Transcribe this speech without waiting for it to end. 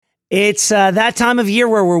It's that time of year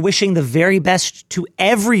where we're wishing the very best to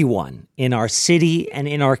everyone in our city and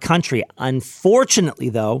in our country. Unfortunately,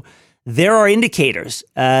 though, there are indicators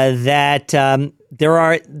that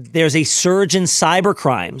there's a surge in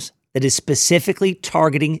cybercrimes that is specifically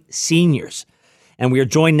targeting seniors. And we are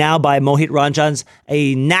joined now by Mohit Ranjan,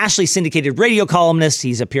 a nationally syndicated radio columnist.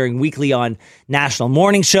 He's appearing weekly on national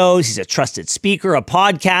morning shows. He's a trusted speaker, a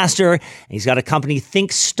podcaster, and he's got a company,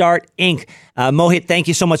 Think Start Inc. Mohit, thank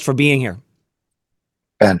you so much for being here.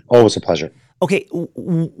 Ben, always a pleasure. Okay,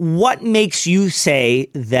 what makes you say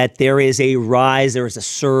that there is a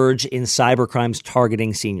surge in cybercrimes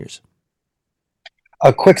targeting seniors?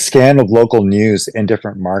 A quick scan of local news in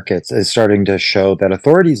different markets is starting to show that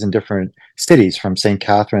authorities in different cities, from St.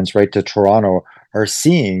 Catharines right to Toronto, are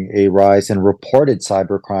seeing a rise in reported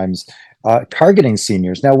cybercrimes targeting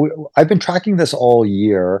seniors. Now, I've been tracking this all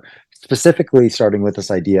year, specifically starting with this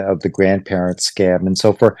idea of the grandparent scam. And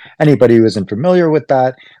so for anybody who isn't familiar with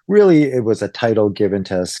that, really it was a title given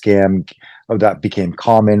to a scam that became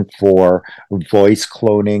common for voice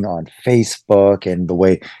cloning on Facebook and the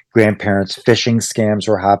way grandparents phishing scams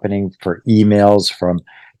were happening for emails from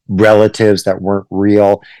relatives that weren't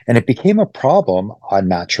real. And it became a problem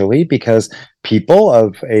naturally because people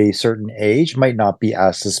of a certain age might not be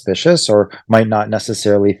as suspicious or might not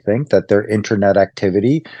necessarily think that their internet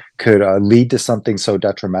activity could lead to something so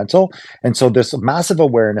detrimental. And so this massive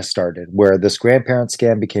awareness started where this grandparent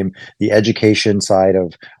scam became the education side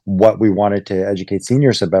of what we wanted to educate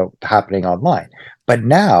seniors about happening online. But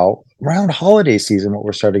now, around holiday season, what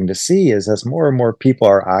we're starting to see is as more and more people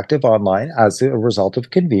are active online as a result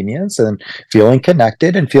of convenience and feeling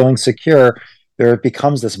connected and feeling secure, there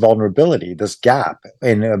becomes this vulnerability, this gap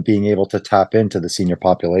in being able to tap into the senior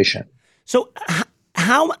population. So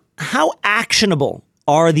how actionable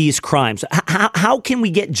are these crimes? How can we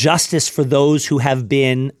get justice for those who have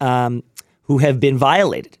been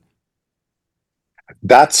violated?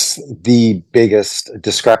 That's the biggest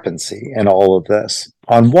discrepancy in all of this.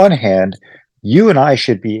 On one hand, you and I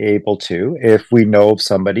should be able to, if we know of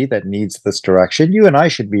somebody that needs this direction, you and I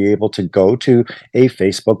should be able to go to a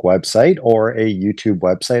Facebook website or a YouTube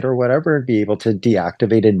website or whatever and be able to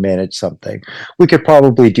deactivate and manage something. We could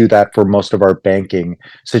probably do that for most of our banking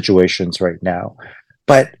situations right now.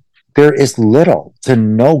 But there is little to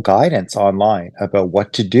no guidance online about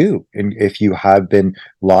what to do if you have been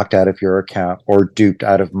locked out of your account or duped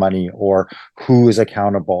out of money or who is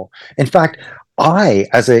accountable. In fact, I,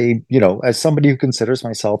 as somebody who considers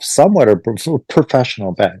myself somewhat a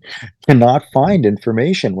professional, Ben, cannot find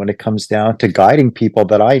information when it comes down to guiding people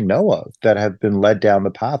that I know of that have been led down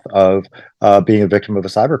the path of being a victim of a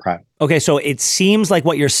cybercrime. Okay, so it seems like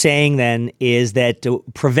what you're saying then is that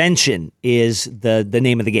prevention is the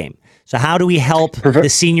name of the game. So how do we help the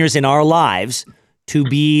seniors in our lives to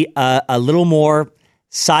be a little more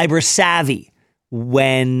cyber savvy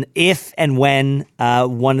if and when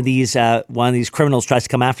one of these criminals tries to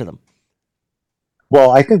come after them?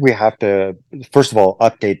 Well, I think we have to, first of all,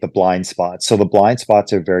 update the blind spots. So the blind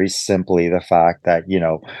spots are very simply the fact that,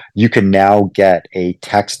 you can now get a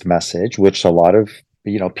text message, which a lot of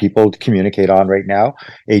people communicate on right now,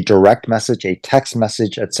 a direct message, a text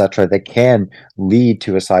message, etc., that can lead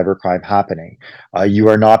to a cybercrime happening. You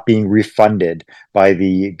are not being refunded by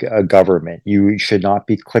the government. You should not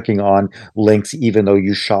be clicking on links even though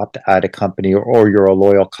you shopped at a company or you're a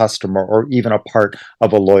loyal customer or even a part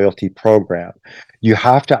of a loyalty program. You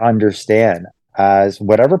have to understand, as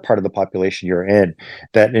whatever part of the population you're in,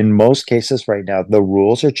 that in most cases right now, the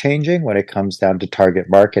rules are changing when it comes down to target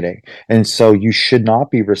marketing. And so you should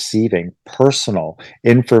not be receiving personal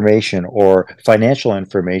information or financial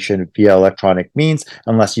information via electronic means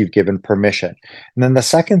unless you've given permission. And then the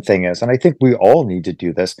second thing is, and I think we all need to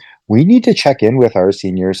do this, we need to check in with our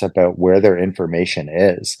seniors about where their information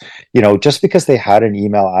is. Just because they had an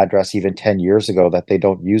email address even 10 years ago that they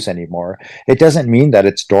don't use anymore, it doesn't mean that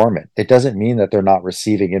it's dormant. It doesn't mean that they're not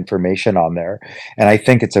receiving information on there. And I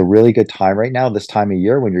think it's a really good time right now, this time of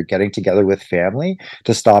year, when you're getting together with family,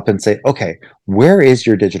 to stop and say, okay, where is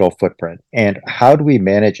your digital footprint and how do we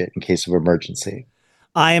manage it in case of emergency?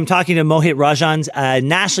 I am talking to Mohit Ranjan, a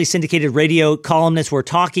nationally syndicated radio columnist. We're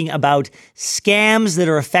talking about scams that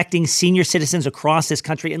are affecting senior citizens across this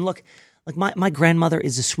country. And look, my grandmother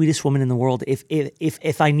is the sweetest woman in the world.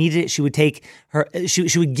 If I needed it, she would take her.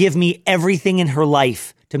 She would give me everything in her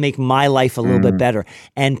life to make my life a little bit better.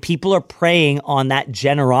 And people are preying on that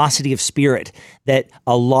generosity of spirit that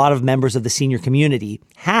a lot of members of the senior community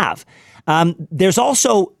have. There's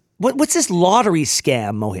also what's this lottery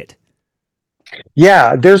scam, Mohit?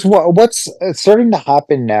 Yeah, there's what's starting to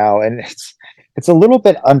happen now, and it's it's a little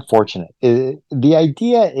bit unfortunate. The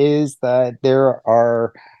idea is that there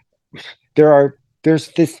are there's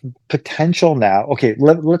this potential now. Okay,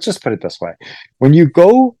 let's just put it this way. When you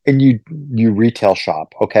go and you retail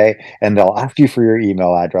shop, okay, and they'll ask you for your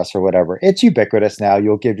email address or whatever, it's ubiquitous now.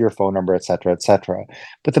 You'll give your phone number, et cetera, et cetera.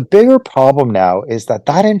 But the bigger problem now is that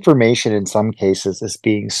that information in some cases is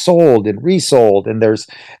being sold and resold, and there's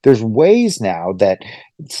ways now that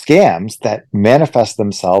scams that manifest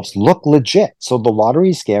themselves look legit. So the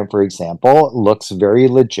lottery scam, for example, looks very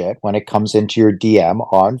legit when it comes into your DM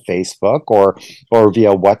on Facebook or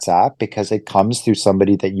via WhatsApp because it comes through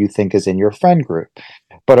somebody that you think is in your friend group.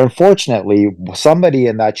 But unfortunately, somebody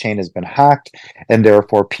in that chain has been hacked, and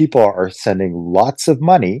therefore people are sending lots of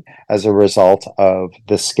money as a result of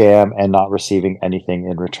the scam and not receiving anything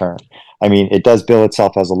in return. I mean, it does bill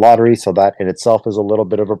itself as a lottery, so that in itself is a little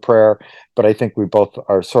bit of a prayer. But I think we both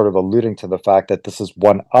are sort of alluding to the fact that this is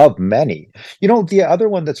one of many. The other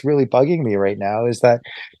one that's really bugging me right now is that,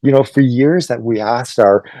 for years that we asked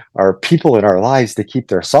our people in our lives to keep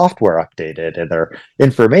their software updated and their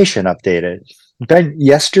information updated. Then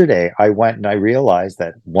yesterday, I went and I realized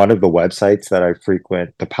that one of the websites that I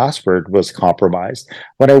frequent, the password was compromised.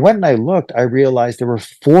 When I went and I looked, I realized there were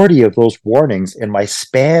 40 of those warnings in my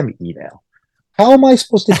spam email. How am I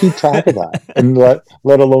supposed to keep track of that and let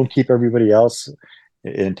alone keep everybody else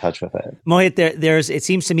in touch with it? Mohit, it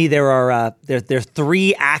seems to me there are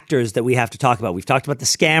three actors that we have to talk about. We've talked about the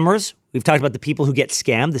scammers. We've talked about the people who get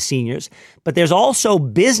scammed, the seniors. But there's also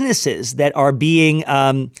businesses that are being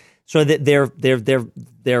so that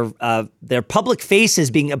their public faces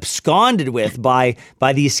being absconded with by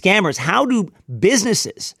these scammers. How do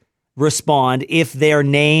businesses respond if their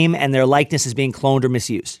name and their likeness is being cloned or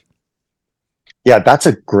misused? Yeah, that's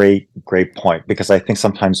a great point, because I think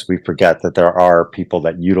sometimes we forget that there are people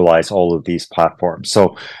that utilize all of these platforms.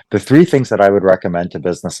 So the three things that I would recommend to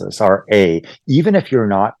businesses are: A, even if you're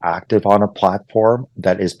not active on a platform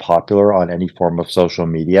that is popular on any form of social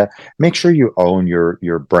media, make sure you own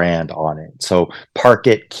your brand on it. So park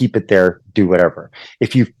it, keep it there, do whatever.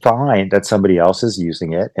 If you find that somebody else is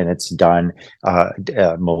using it and it's done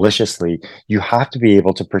maliciously, you have to be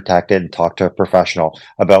able to protect it and talk to a professional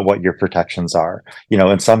about what your protections are.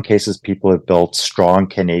 In some cases, people have built strong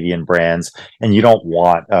Canadian brands, and you don't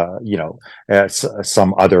want,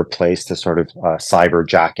 some other place to sort of cyber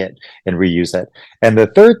jacket and reuse it. And the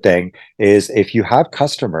third thing is, if you have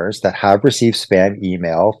customers that have received spam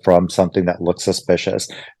email from something that looks suspicious,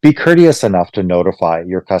 be courteous enough to notify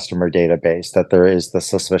your customer database that there is the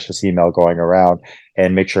suspicious email going around,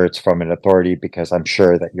 and make sure it's from an authority, because I'm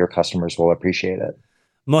sure that your customers will appreciate it.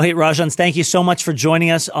 Mohit Rajhans, thank you so much for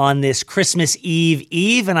joining us on this Christmas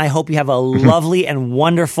Eve, and I hope you have a lovely and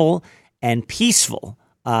wonderful and peaceful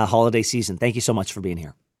holiday season. Thank you so much for being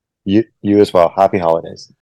here. You as well. Happy holidays.